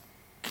goes,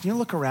 can you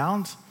look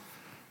around?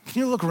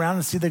 Can you look around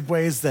and see the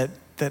ways that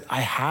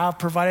I have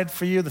provided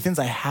for you, the things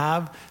I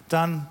have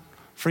done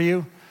for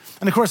you?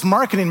 And of course,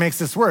 marketing makes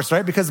this worse,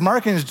 right? Because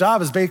marketing's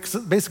job is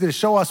basically to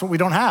show us what we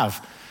don't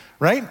have,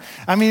 right?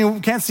 I mean,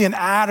 you can't see an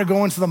ad or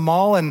go into the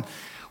mall and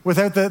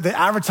without the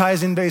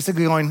advertising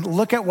basically going,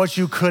 look at what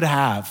you could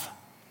have.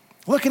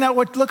 Look at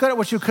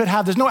what you could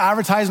have. There's no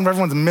advertising where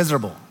everyone's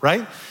miserable,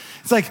 right?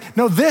 It's like,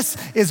 no, this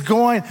is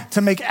going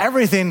to make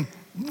everything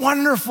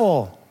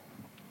wonderful.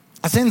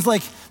 They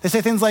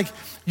say things like,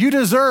 you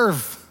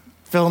deserve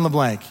fill in the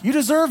blank. You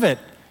deserve it.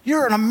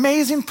 You're an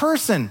amazing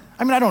person.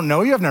 I mean, I don't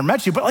know you, I've never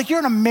met you, but you're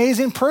an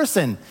amazing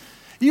person.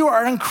 You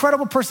are an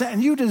incredible person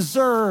and you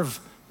deserve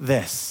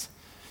this.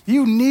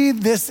 You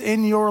need this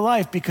in your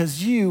life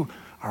because you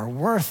are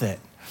worth it.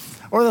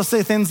 Or they'll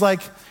say things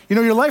like,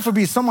 your life would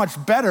be so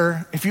much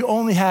better if you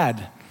only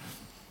had.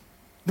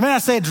 They may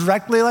not say it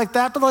directly like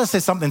that, but let's say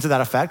something to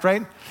that effect,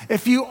 right?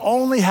 If you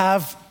only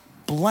have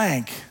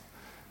blank,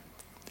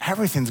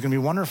 everything's gonna be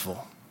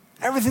wonderful.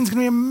 Everything's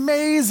gonna be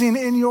amazing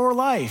in your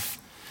life.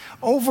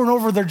 Over and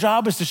over, their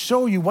job is to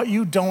show you what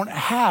you don't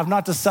have,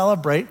 not to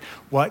celebrate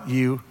what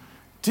you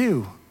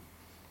do.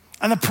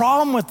 And the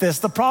problem with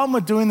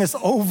doing this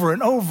over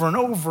and over and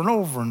over and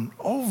over and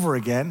over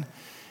again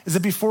is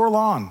that before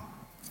long,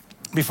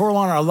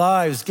 our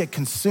lives get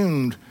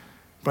consumed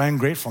by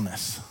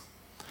ungratefulness.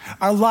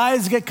 Our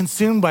lives get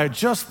consumed by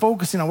just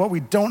focusing on what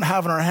we don't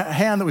have in our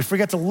hand, that we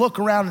forget to look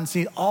around and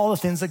see all the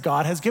things that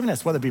God has given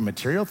us, whether it be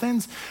material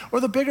things or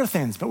the bigger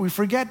things. But we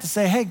forget to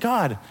say, hey,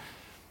 God,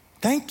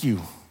 thank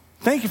you.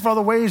 Thank you for all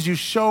the ways you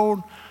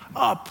showed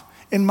up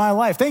in my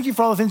life. Thank you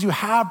for all the things you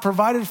have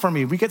provided for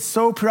me. We get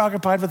so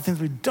preoccupied with the things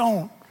we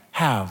don't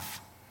have.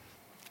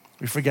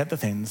 we forget the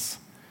things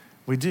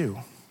we do.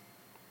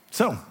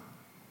 So,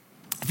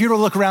 if you were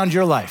to look around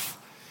your life,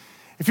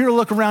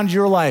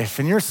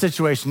 and your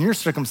situation, your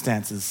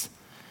circumstances,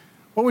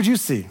 what would you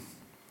see?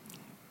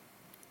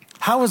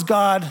 How has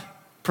God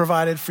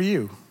provided for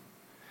you?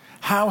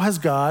 How has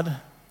God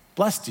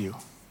blessed you?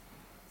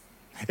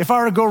 If I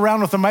were to go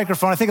around with a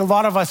microphone, I think a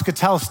lot of us could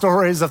tell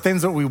stories of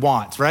things that we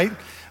want, right?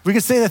 We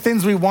could say the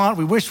things we want,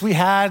 we wish we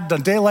had. On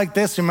a day like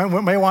this, we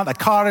may want a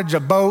cottage, a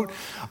boat,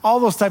 all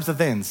those types of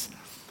things.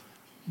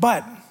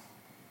 But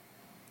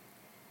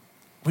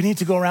we need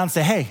to go around and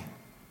say, hey,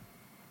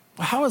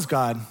 well, how has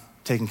God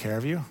taken care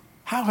of you?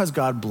 How has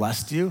God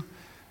blessed you?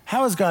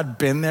 How has God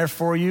been there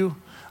for you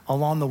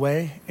along the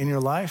way in your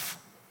life?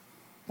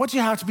 What do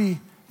you have to be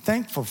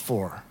thankful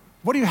for?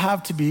 What do you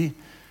have to be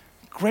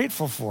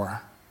grateful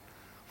for?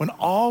 When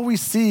all we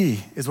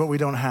see is what we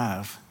don't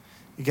have,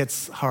 it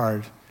gets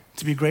hard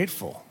to be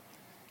grateful.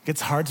 It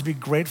gets hard to be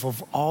grateful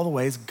for all the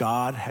ways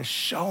God has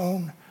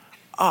shown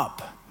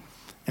up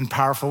in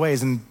powerful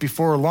ways. And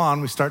before long,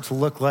 we start to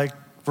look like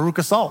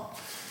Veruca Salt.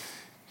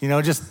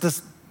 Just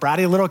this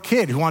bratty little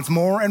kid who wants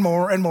more and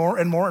more and more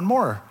and more and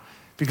more,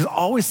 because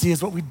all we see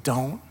is what we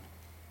don't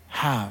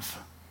have.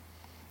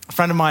 A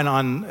friend of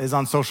mine is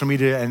on social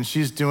media, and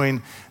she's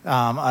doing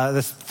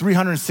this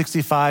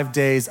 365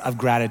 days of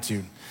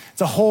gratitude.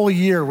 It's a whole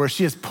year where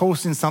she is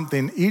posting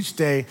something each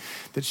day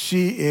that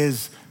she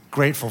is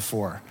grateful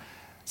for.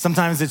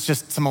 Sometimes it's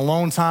just some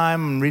alone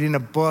time and reading a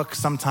book.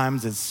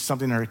 Sometimes it's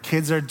something her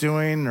kids are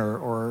doing,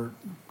 or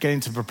getting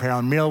to prepare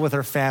a meal with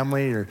her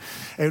family, or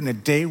out on a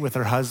date with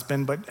her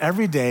husband. But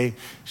every day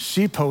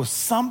she posts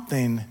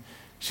something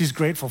she's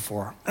grateful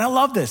for. And I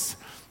love this,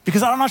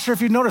 because I'm not sure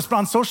if you've noticed, but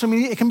on social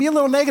media, it can be a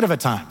little negative at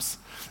times.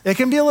 It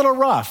can be a little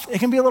rough. It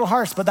can be a little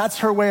harsh, but that's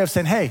her way of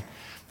saying, hey,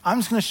 I'm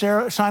just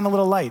gonna shine a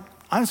little light.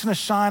 I'm just gonna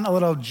shine a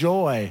little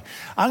joy.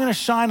 I'm gonna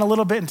shine a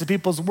little bit into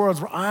people's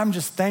worlds where I'm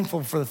just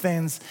thankful for the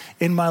things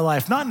in my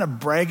life. Not in a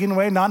bragging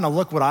way, not in a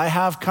look what I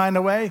have kind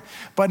of way,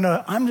 but in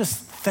a I'm just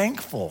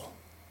thankful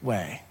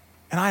way.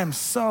 And I am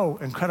so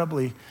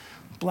incredibly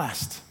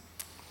blessed.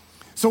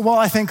 So while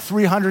I think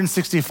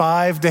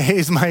 365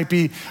 days might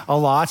be a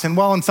lot, and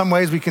while in some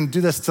ways we can do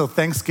this till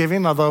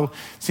Thanksgiving, although it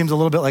seems a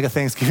little bit like a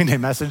Thanksgiving Day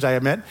message, I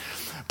admit.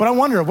 But I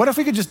wonder, what if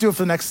we could just do it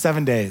for the next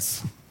 7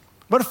 days?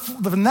 What if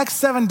for the next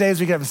 7 days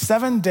we could have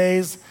 7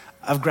 days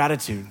of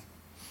gratitude?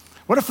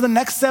 What if for the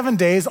next 7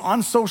 days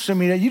on social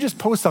media, you just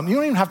post something? You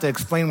don't even have to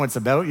explain what it's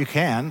about. You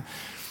can,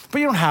 but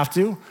you don't have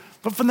to.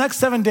 But for the next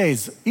 7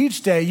 days,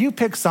 each day you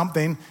pick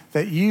something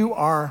that you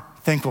are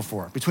thankful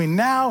for. Between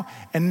now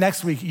and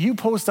next week, you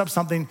post up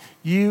something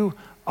you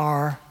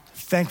are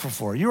thankful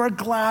for, you are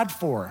glad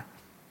for.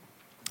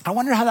 I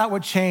wonder how that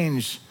would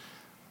change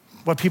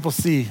what people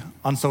see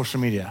on social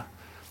media.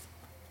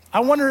 I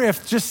wonder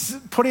if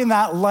just putting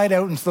that light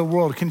out into the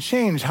world can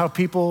change how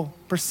people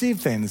perceive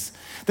things.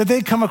 That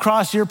they'd come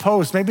across your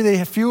post. Maybe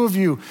a few of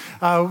you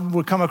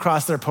would come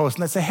across their post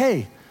and they'd say,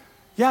 hey,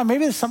 yeah,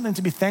 maybe there's something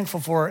to be thankful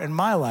for in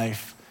my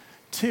life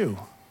too.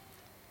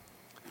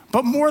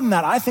 But more than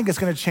that, I think it's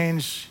gonna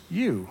change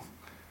you.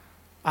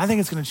 I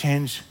think it's gonna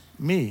change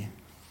me.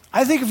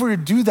 I think if we were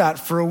to do that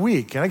for a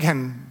week, and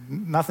again,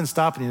 nothing's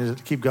stopping you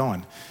to keep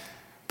going.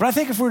 But I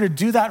think if we were to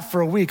do that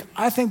for a week,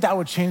 I think that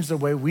would change the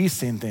way we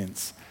see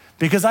things.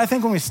 Because I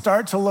think when we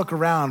start to look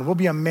around, we'll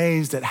be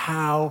amazed at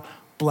how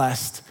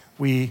blessed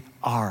we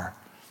are.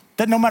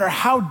 That no matter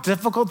how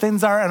difficult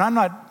things are, and I'm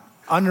not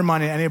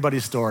undermining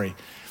anybody's story,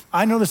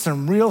 I know there's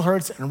some real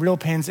hurts and real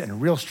pains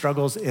and real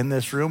struggles in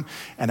this room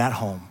and at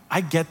home.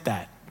 I get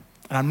that.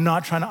 And I'm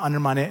not trying to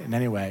undermine it in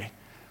any way.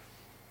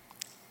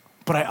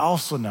 But I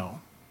also know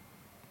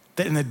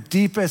that in the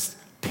deepest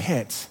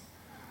pit,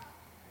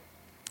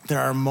 there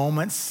are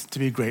moments to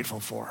be grateful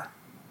for.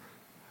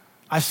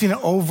 I've seen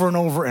it over and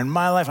over in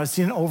my life. I've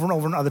seen it over and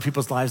over in other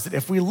people's lives, that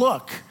if we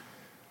look,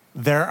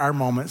 there are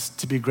moments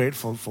to be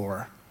grateful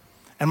for.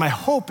 And my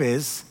hope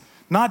is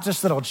not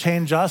just that it'll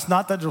change us,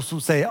 not that we'll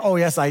say, oh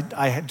yes,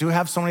 I do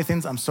have so many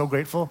things, I'm so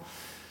grateful,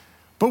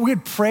 but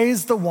we'd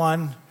praise the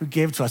one who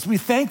gave it to us. We'd be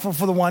thankful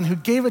for the one who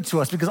gave it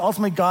to us, because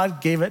ultimately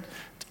God gave it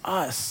to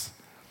us.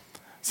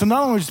 So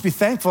not only just be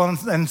thankful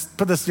and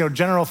put this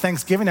general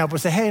Thanksgiving out, but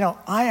say, hey,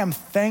 I am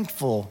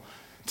thankful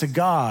to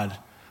God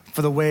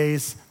for the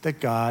ways that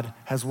God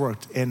has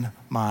worked in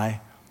my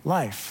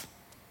life.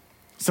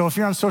 So if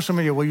you're on social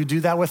media, will you do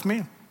that with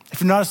me?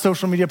 If you're not a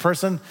social media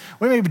person,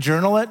 we maybe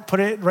journal it,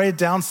 write it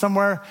down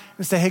somewhere,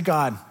 and say, hey,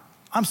 God,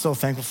 I'm so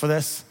thankful for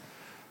this.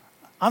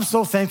 I'm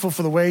so thankful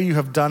for the way you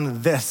have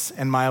done this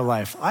in my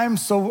life. I am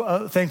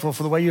so thankful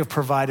for the way you have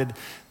provided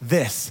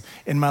this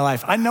in my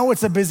life. I know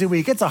it's a busy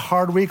week. It's a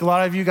hard week. A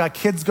lot of you got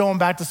kids going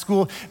back to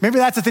school. Maybe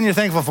that's the thing you're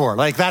thankful for.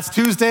 Like that's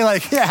Tuesday,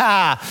 we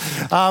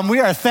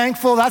are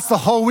thankful. That's the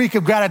whole week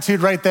of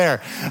gratitude right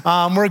there.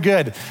 We're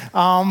good.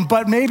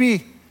 But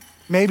maybe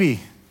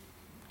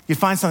you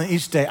find something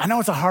each day. I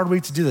know it's a hard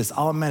week to do this,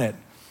 I'll admit it.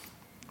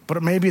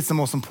 but maybe it's the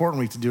most important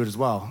week to do it as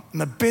well. In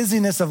the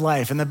busyness of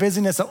life, in the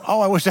busyness of, oh,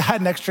 I wish I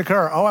had an extra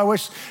car. Oh, I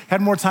wish I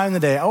had more time in the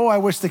day. Oh, I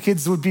wish the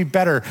kids would be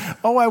better.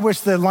 Oh, I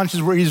wish the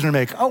lunches were easier to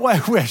make. Oh, I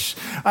wish.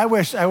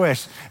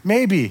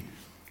 Maybe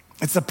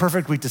it's the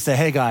perfect week to say,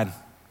 hey, God,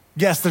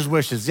 yes, there's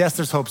wishes. Yes,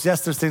 there's hopes.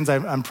 Yes, there's things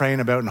I'm praying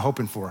about and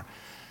hoping for.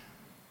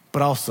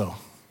 But also,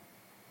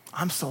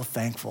 I'm so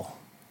thankful.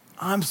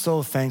 I'm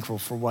so thankful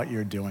for what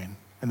you're doing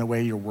and the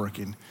way you're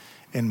working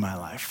in my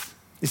life.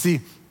 You see,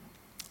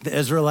 the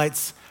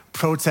Israelites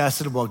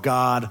protested while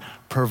God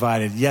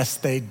provided. Yes,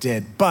 they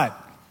did. But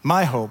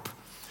I hope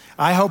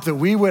that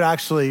we would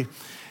actually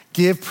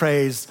give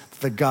praise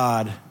to the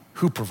God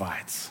who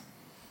provides.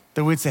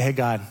 That we'd say, hey,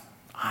 God,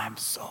 I'm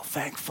so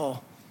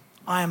thankful.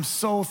 I am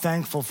so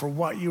thankful for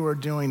what you are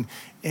doing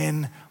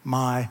in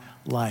my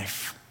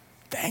life.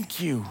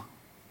 Thank you.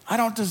 I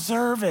don't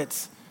deserve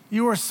it.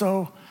 You are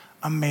so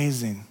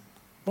amazing.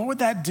 What would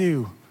that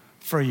do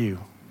for you?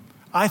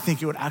 I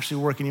think it would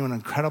actually work in you in an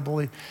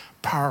incredibly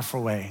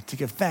powerful way to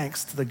give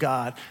thanks to the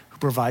God who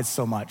provides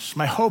so much.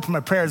 My hope and my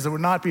prayer is that we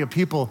would not be a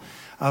people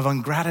of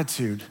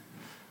ingratitude,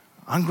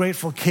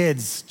 ungrateful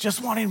kids,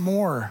 just wanting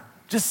more,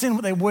 just seeing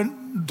what they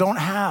don't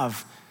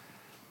have,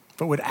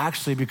 but would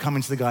actually be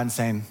coming to the God and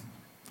saying,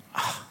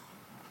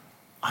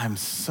 I'm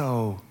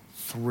so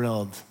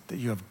thrilled that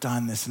you have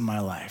done this in my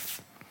life.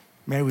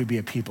 May we be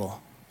a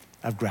people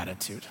of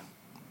gratitude.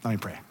 Let me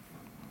pray.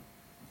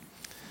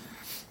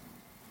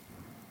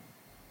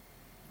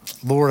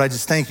 Lord, I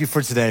just thank you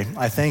for today.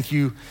 I thank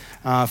you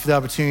for the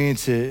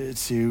opportunity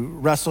to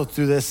wrestle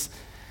through this.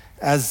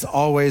 As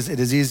always, it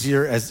is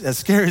easier, as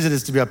scary as it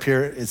is to be up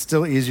here, it's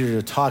still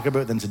easier to talk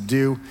about than to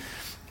do.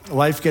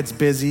 Life gets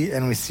busy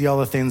and we see all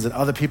the things that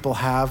other people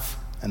have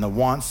and the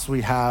wants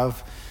we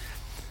have.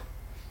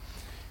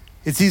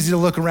 It's easy to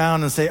look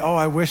around and say, oh,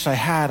 I wish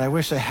I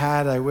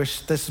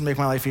wish this would make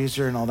my life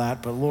easier and all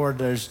that. But Lord,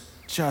 there's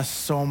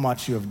just so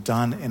much you have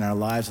done in our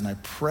lives, and I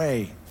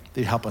pray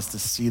that you help us to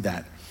see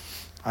that.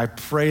 I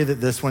pray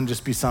that this wouldn't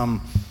just be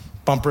some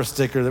bumper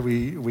sticker that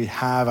we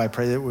have. I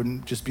pray that it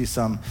wouldn't just be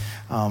some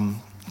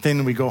thing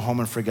that we go home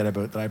and forget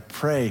about. That I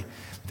pray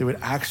that we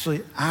would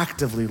actually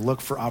actively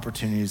look for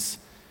opportunities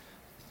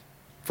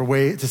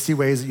to see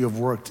ways that you have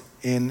worked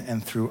in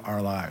and through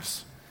our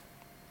lives.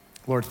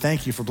 Lord,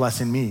 thank you for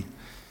blessing me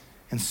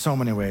in so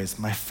many ways.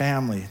 My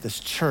family, this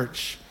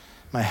church,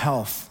 my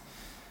health,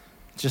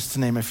 just to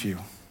name a few.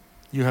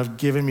 You have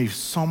given me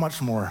so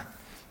much more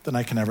than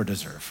I can ever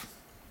deserve.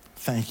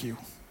 Thank you.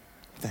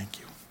 Thank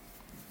you.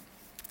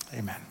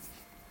 Amen.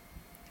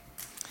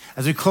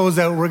 As we close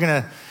out, we're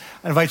going to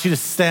invite you to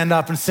stand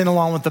up and sing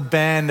along with the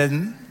band.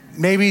 And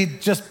maybe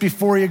just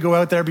before you go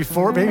out there,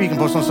 maybe you can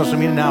post on social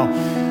media now,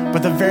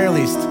 but at the very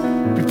least,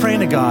 be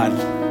praying to God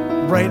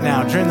right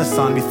now during the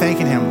song, be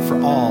thanking him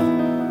for all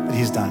that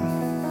he's done.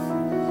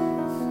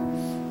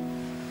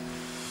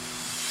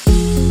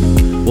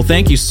 Well,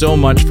 thank you so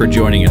much for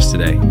joining us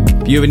today.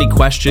 If you have any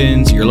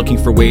questions, you're looking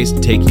for ways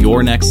to take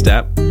your next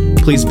step,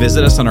 please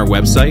visit us on our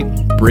website,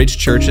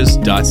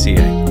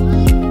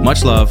 bridgechurches.ca.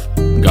 Much love.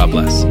 God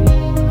bless.